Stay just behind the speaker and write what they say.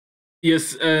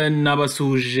Yes,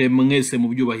 nabasuje mwese mu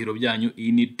byubahiro byanyu.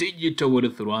 Iyi ni Digital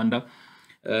Wealth Rwanda.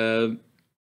 Eh,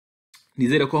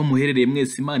 Nizere ko aho muherereye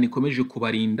mwese Imana ikomeje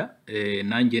kubarinda.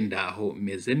 Nanjye ndaho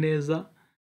meze neza.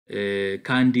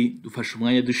 Kandi dufashe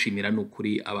umwanya dushimira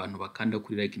n'ukuri abantu bakanda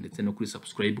kuri like ndetse no kuri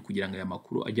subscribe kugira ngo aya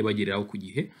makuru ajye bagereraho ku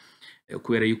gihe.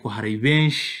 Kubera yuko hari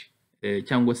benshi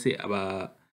cyangwa se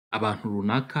abantu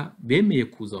runaka bemeye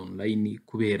kuza online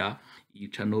kubera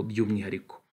iyicano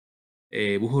by'umwihariko.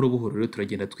 Buhoro buhoro rero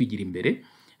turagenda twigira imbere.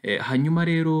 Hanyuma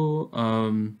rero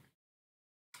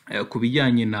ku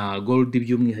bijyanye na gold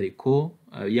by'umwihariko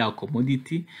ya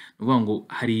commodity, ni ukuvuga ngo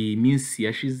hari iminsi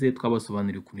yashize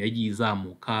twabasobanurira ukuntu yagiye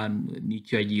izamuka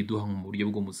n'icyo yagiye iduha mu buryo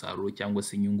bw'umusaruro cyangwa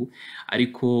se inyungu,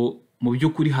 ariko mu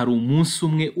by'ukuri hari umunsi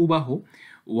umwe ubaho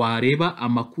wareba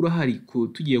amakuru ahari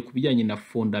tugiye ku bijyanye na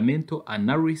fundamental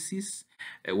analysis.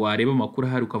 Wareba amakuru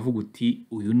ahari ukavuga uti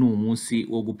uyu ni umunsi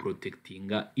wo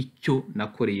guprotectinga icyo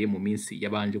nakoreye mu minsi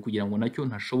yabanje kugira ngo nacyo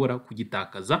ntashobora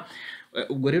kugitakaza.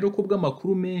 Ubwo rero ko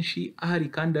bw'amakuru menshi ahari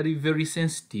kandi ari very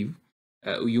sensitive,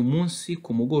 uyu munsi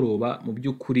ku mugoroba mu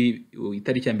by'ukuri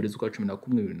itariki ya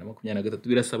 1/11/2023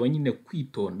 birasaba nyine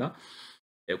kwitonda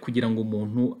kugira ngo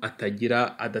umuntu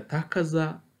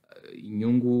adatakaza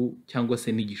inyungu cyangwa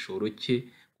se n'igishoro cye,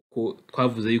 kuko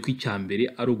twavuze yuko icya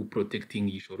mbere ari uguprotecting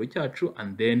igishoro cyacu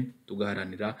and then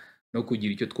tugaharanira no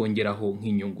kugira icyo twongeraho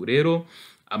nk'inyungu. Rero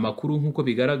amakuru nk'uko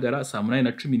bigaragara saa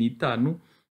 8:15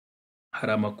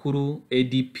 hari amakuru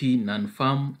ADP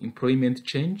non-farm employment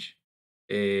change.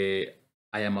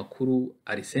 Aya makuru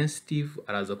ari sensitive,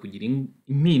 araza kugira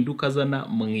impinduka azana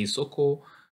mu isoko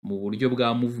mu buryo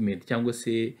bwa movement cyangwa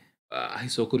se aho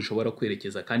isoko rishobora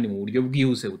kwerekeza kandi mu buryo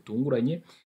bwihuse butunguranye.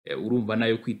 Urumva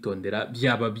nayo kwitondera,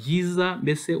 byaba byiza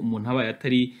mbese umuntu abaye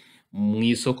atari mu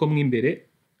isoko mo imbere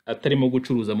atarimo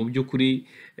gucuruza mu by'ukuri,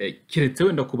 keretse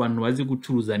wenda ku bantu bazi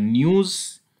gucuruza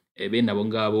news, bene abo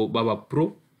ngabo baba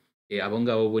pro, abo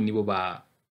ngabo bo nibo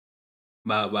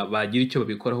bagira icyo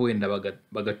babikoraho wenda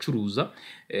bagacuruza.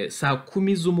 Saa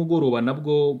 10 z'umugoroba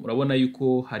nabwo murabona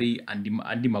yuko hari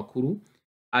andi makuru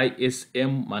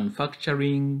ISM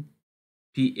manufacturing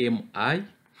PMI.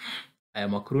 Aya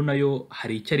makuru nayo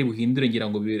hari icyo ari buhindure, ngira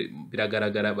ngo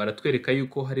biragaragara, baratwereka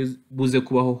yuko hari buze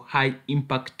kubaho high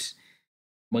impact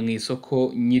mu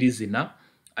isoko nyirizina.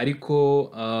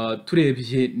 Ariko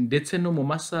turebye ndetse no mu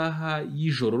masaha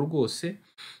y'ijoro rwose,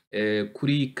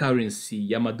 kuri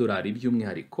currency y'amadolari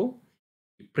by'umwihariko,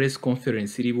 press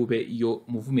conference iri bube iyo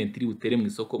movement iri butere mu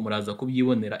isoko muraza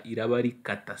kubyibonera, iraba ari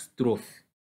catastrophe.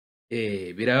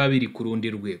 Biraba biri ku rundi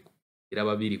rwego,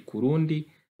 biraba biri ku rundi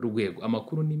rwego.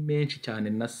 Amakuru ni menshi cyane,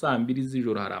 na saa 2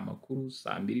 z'ijoro hari amakuru,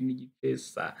 saa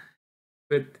 2:30,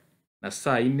 na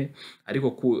saa 4,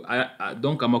 ariko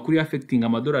donc amakuru affecting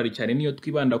amadolari cyane niyo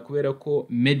twibanda kubera ko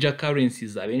major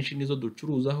currencies abenshi nizo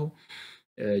ducuruzaho,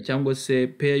 cyangwa se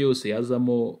pair yose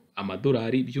yazamo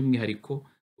amadolari by'umwihariko.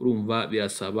 Urumva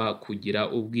birasaba kugira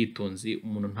ubwitonzi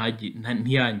umuntu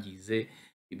ntiyangize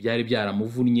ibyari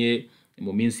byaramuvunnye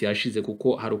mu minsi yashize,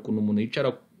 kuko hari ukuntu umuntu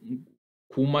yicara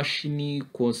ku mashini,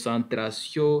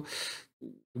 concentration,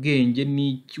 ubwenge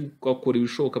n'icyo ukakora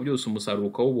ibishoboka byose umusaruro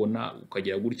ukawubona,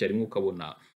 ukagira gutya rimwe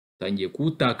ukabona utangiye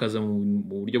kuwutakaza mu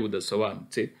buryo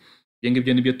budasobanutse. Ibyo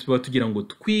ngibyo nibyo tuba tugira ngo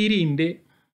twirinde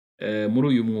muri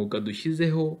uyu mwuga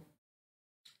dushyizeho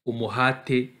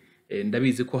umuhate.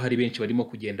 Ndabizi ko hari benshi barimo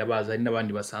kugenda baza, hari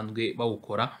n'abandi basanzwe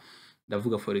bawukora,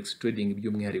 ndavuga forex trading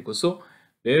by'umwihariko. So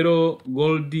rero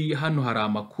gold hano hari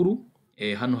amakuru,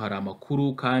 hano hari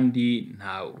amakuru kandi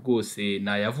nta rwose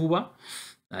nayavuba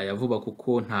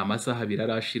kuko nta masaha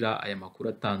birarashira aya makuru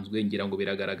atanzwe. Ngira ngo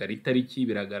biragaragara itariki,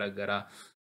 biragaragara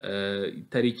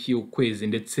itariki, ukwezi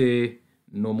ndetse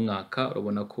n'umwaka.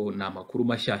 Urabona ko ni amakuru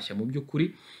mashyashya mu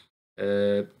by'ukuri.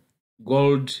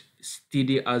 Gold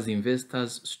steady as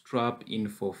investors strap in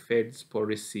for Fed's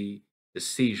policy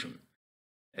decision.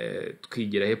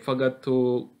 Twigira hepfo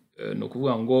gato, no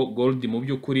kuvuga ngo gold mu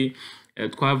by'ukuri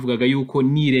twavugaga yuko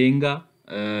nirenga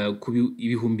ku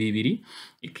 2,000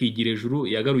 ikigira ejuru,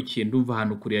 yagarukiye ndumva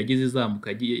ahantu kure yageze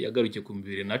izamuka, yagarukiye ku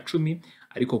 2010,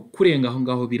 ariko kurenga aho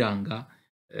ngaho biranga.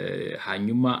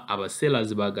 Hanyuma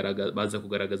abasellers baza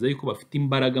kugaragaza yuko bafite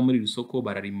imbaraga muri iri soko,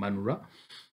 bararimanura.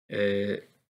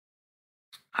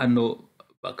 Hano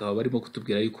bakaba barimo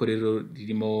kutubwira yuko rero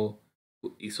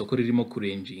isoko ririmo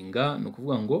kurenjinga, no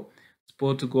kuvuga ngo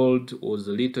spot gold was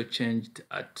a little changed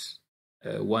at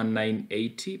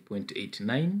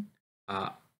 1980.89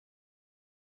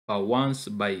 per once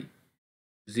by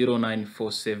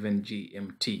 0947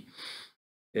 GMT.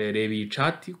 Reba iyi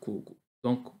chart,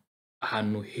 donc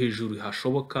ahantu hejuru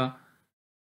hashoboka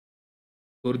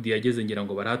gold yageze, ngira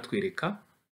ngo baratwereka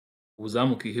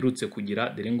ubuzamuke iherutse kugira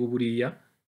dore ngo buriya,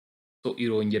 so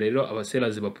irongera rero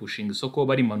abasellers bapushinga isoko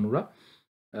barimanura.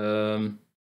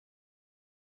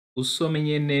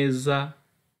 Usomye neza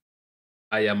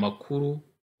aya makuru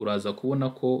uraza kubona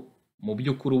ko mu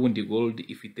by'ukuri ubundi gold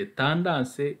ifite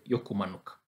tendance yo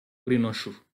kumanuka kuri no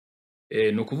nshuro.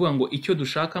 Ni ukuvuga ngo icyo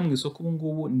dushaka mu isoko ubu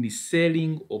ngubu ni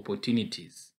selling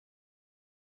opportunities,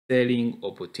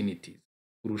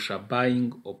 kurusha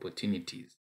buying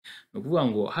opportunities. Ni ukuvuga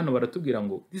ngo hano baratubwira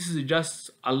ngo this is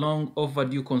just a long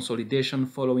overdue consolidation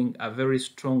following a very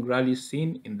strong rally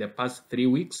seen in the past 3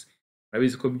 weeks.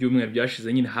 Urabizi ko byumweru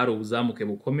byashize nyine hari ubuzamuke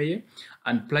bukomeye,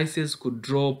 and prices could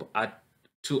drop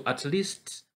to at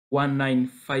least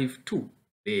 1952.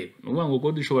 Ni ukuvuga ngo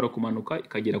gold ishobora kumanuka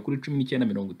ikagera kuri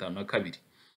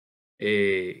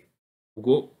 1952.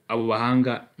 Ubwo abo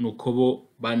bahanga nuko bo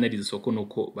banariza isoko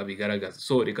nuko babigaragaza.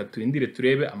 So reka turindire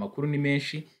turebe, amakuru ni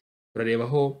menshi, turareba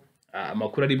aho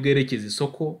amakuru ari bwerekeza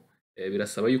isoko.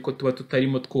 Birasaba yuko tuba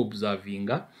tutarimo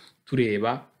twobservinga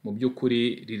tureba mu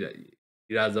by'ukuri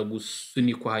riraza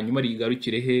gusunikwa hanyuma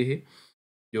rigarukire hehe,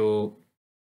 yo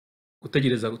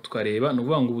gutegereza tukareba. Ni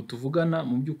ukuvuga ngo ubu tuvugana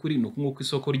mu by'ukuri ni uko nguko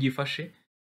isoko ryifashe.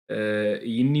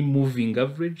 Iyi ni moving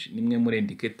average, nimwe muri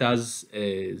indicators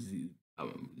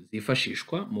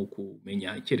zifashishwa mu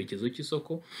kumenya icyerekezo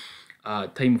cy'isoko.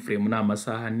 Time frame ni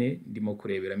amasaha 4 ndimo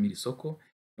kureberamo iri soko.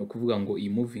 Ni ukuvuga ngo iyi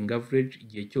moving average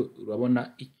igihe cyo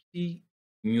urabona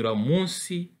ikinyura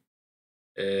munsi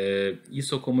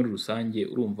y'isoko muri rusange,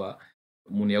 urumva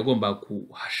umuntu yagomba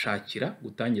kuhashakira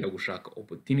gutangira gushaka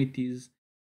opportunities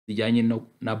zijyanye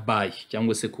na buy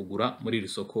cyangwa se kugura muri iri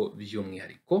soko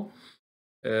by'umwihariko.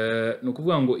 Ni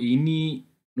ukuvuga ngo iyi ni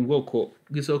ubwoko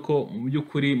bw'isoko mu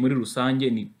by'ukuri muri rusange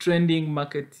ni trending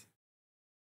market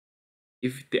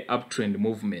ifite uptrend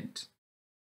movement.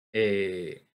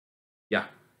 Ni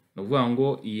ukuvuga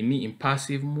ngo iyi ni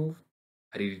impassive move,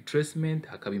 hari retracement,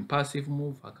 hakaba impassive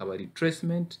move, hakaba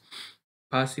retracement,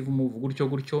 passive move, gutyo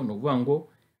gutyo. Ni ukuvuga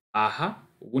ngo aha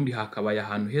ubundi hakabaye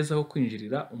ahantu heza ho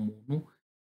kwinjirira umuntu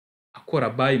akora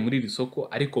buy muri iri soko,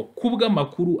 ariko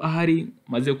kubw'amakuru ahari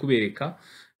maze kubereka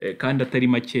kandi atari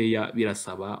makeya,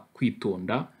 birasaba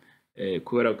kwitonda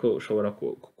kubera ko ushobora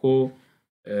kuko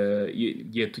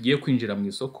igihe tugiye kwinjira mu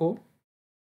isoko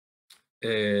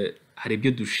hari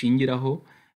ibyo dushingiraho,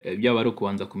 byaba ari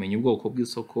ukubanza kumenya ubwoko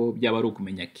bw'isoko, byaba ari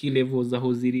ukumenya key levels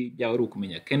aho ziri, byaba ari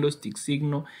ukumenya candlestick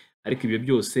signal. Ariko ibyo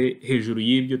byose hejuru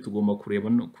y'ibyo tugomba kureba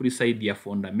kuri side ya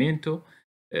fundamental,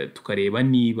 tukareba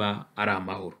niba ari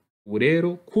amahoro. Ubu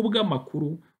rero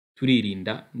kubw'amakuru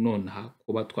turirinda nonaha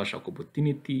kuba twashaka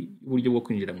opportunity y'uburyo bwo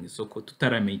kwinjira mu isoko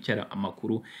tutaramenya icyo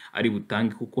amakuru ari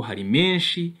butange, kuko hari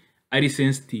menshi ari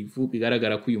sensitive,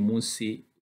 bigaragara ko uyu munsi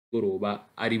goroba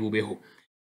ari bubeho.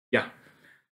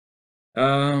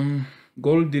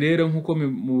 Gold rero nkuko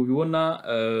mubibona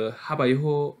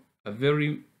habayeho a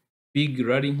very big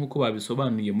rally nkuko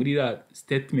babisobanuye muri la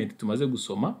statement tumaze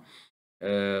gusoma.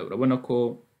 Urabona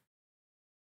ko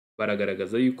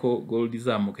baragaragaza yuko gold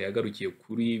izamuka yagarukiye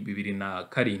kuri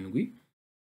 2007,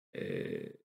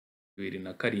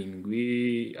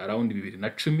 around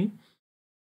 2010.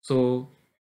 So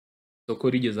soko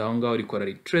rigeze aho ngaho rikora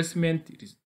retracement,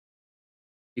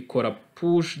 ikora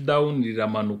push down,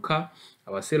 riramanuka.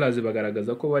 Abasellers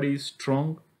bagaragaza ko bari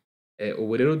strong.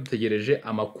 Ubu rero dutegereje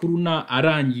amakuru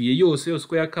arangiye yose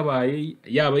ko yakabaye,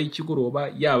 yaba y'ikigoroba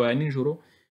yaba nijoro,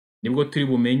 nibwo turi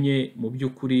bumenye mu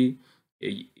by'ukuri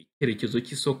icyerekezo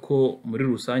cy'isoko muri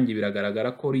rusange.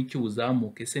 Biragaragara ko ari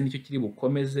icy'ubuzamuke se nicyo kiri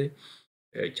bukomeze,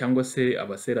 cyangwa se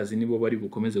abasellers nibo bari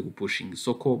bukomeze gupushinga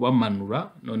isoko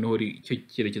bamanura, noneho icyo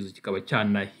cyerekezo kikaba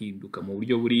cyanahinduka mu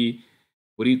buryo buri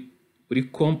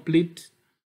complete.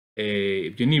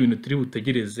 Ibyo ni ibintu turi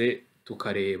butegereze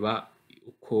tukareba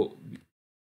uko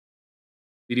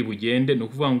biri bugende. Ni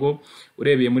ukuvuga ngo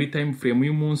urebeye muri time frame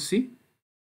y'umunsi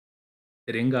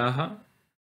dore ngaha,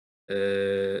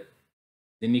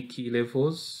 ni key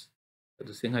levels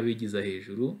duse nk'abigiza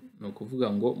hejuru. Ni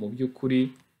ukuvuga ngo mu by'ukuri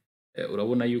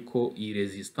urabona yuko iyi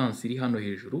resistance iri hano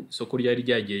hejuru, isoko ryari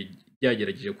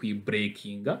ryagerageje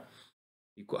kuyibreakinga,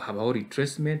 habaho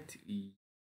retracement.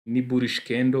 Ni bullish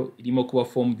candle irimo kuba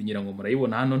formed, ngira ngo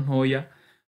murayibona hano ntoya,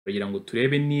 kugira ngo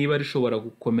turebe niba rishobora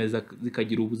gukomeza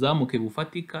zikagira ubuzamuke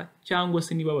bufatika, cyangwa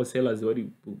se niba abasellers bari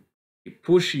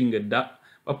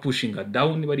pushinga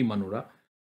down bari manura.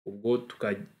 Ubwo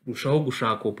tukarushaho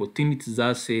gushaka opportunities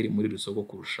za sell muri rusoko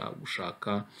kurusha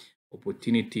gushaka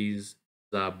opportunities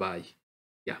za buy.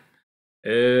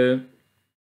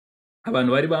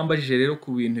 Abantu bari bambajije rero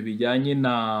ku bintu bijyanye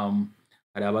na,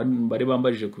 hari abantu bari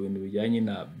bambajije ku bintu bijyanye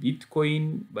na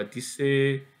Bitcoin,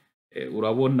 batise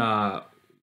urabona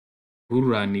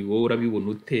bururani wowe urabibona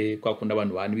ute kwa kundi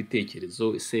abantu bahana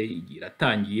ibitekerezo ese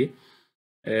iratangiye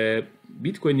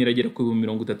Bitcoin iragera ku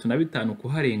 35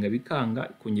 kuharenga bikanga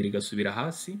kongera igasubira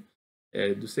hasi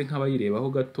duse nk'abayirebaho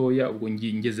gatoya ubwo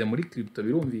ngeze muri crypto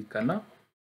birumvikana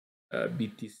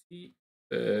BTC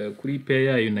kuri pair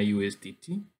yayo na USDT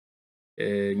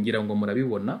ngira ngo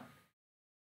murabibona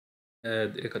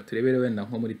reka turebere wenda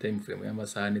nko muri time frame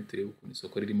y'amasaha turebe ukuntu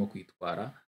isoko ririmo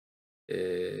kwitwara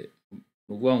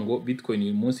nuvuga ngo Bitcoin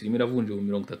uyu munsi irimo iravunja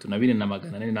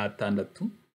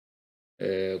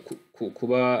 32,406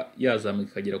 kuba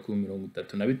yazamuka ikagera ku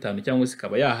 35 cyangwa se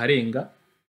ikaba yaharenga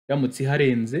yamutse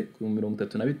iharenze ku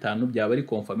 35 byaba ari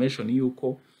confirmation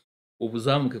yuko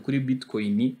ubuzamuke kuri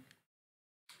Bitcoin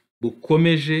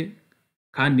bukomeje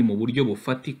kandi mu buryo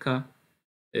bufatika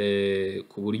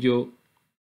ku buryo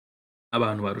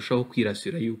abantu barushaho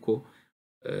kwirasira yuko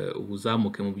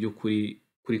ubuzamuke mu byo kuri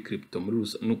crypto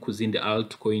no kuzindi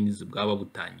altcoins bwaba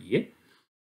butangiye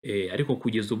ariko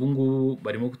kugeza ubu ngubu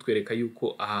barimo kutwereka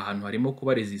yuko aha hantu harimo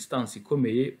kuba resistance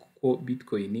ikomeye kuko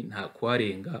Bitcoin nta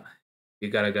kuharenga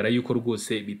bigaragara yuko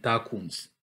rwose bitakunze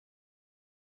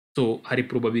so hari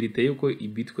probability yuko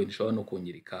Bitcoin ishobora no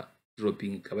kongereka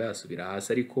dropping ikaba yasubira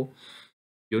hasi ariko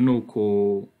yo nuko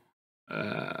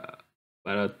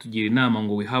baratugira inama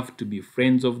ngo we have to be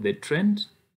friends of the trend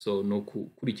so no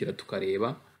kukurikira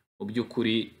tukareba mu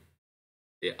by'ukuri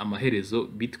amaherezo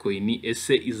Bitcoin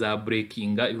ese iza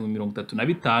breakinga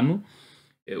 35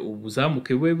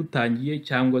 ubuzamuke bwe butangiye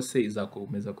cyangwa se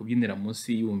izakomeza kubyinira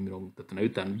munsi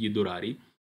y'35 by'idolari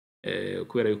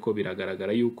kubera yuko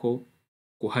biragaragara yuko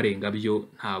kuharenga byo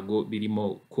ntago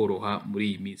birimo koroha muri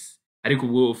iyi minsi ariko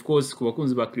ubwo of course ku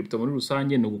bakunzi ba crypto muri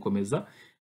rusange no gukomeza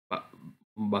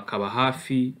bakaba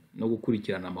hafi no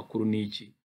gukurikirana amakuru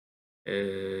n'iki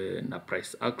na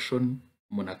price action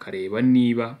umuntu akareba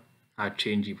niba nta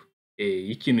change iba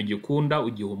ikintu gikunda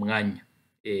ugiha umwanya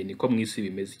niko mwisi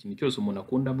bimeze ikintu cyose umuntu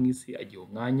akunda mwisi agiha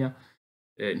umwanya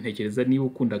ntekereza niba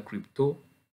ukunda crypto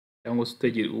cyangwa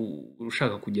se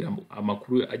ushaka kugira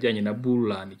amakuru ajyanye na bull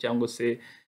run cyangwa se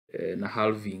na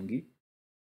halving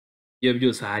iyo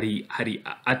byose hari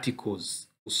articles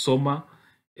usoma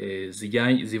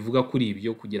zivuga kuri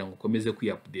ibyo kugira ngo ukomeze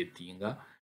kwiupdatinga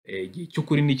igihe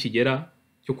cy'ukuri nikigera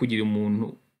cyo kugira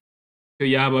umuntu cyo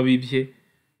yaba bibye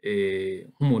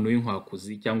nk'umuntu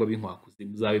w'inkwakuzi cyangwa b'inkwakuzi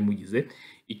muzabe mugize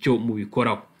icyo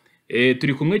mubikoraho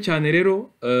turi kumwe cyane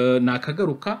rero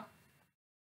nakagaruka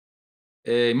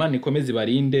Imana ikomeze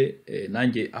barinde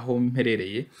nanjye aho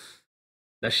mperereye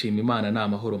ndashima Imana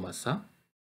n'amahoro masa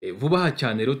vuba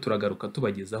cyane rero turagaruka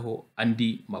tubagezaho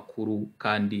andi makuru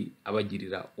kandi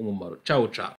abagirira umumaro ciao ciao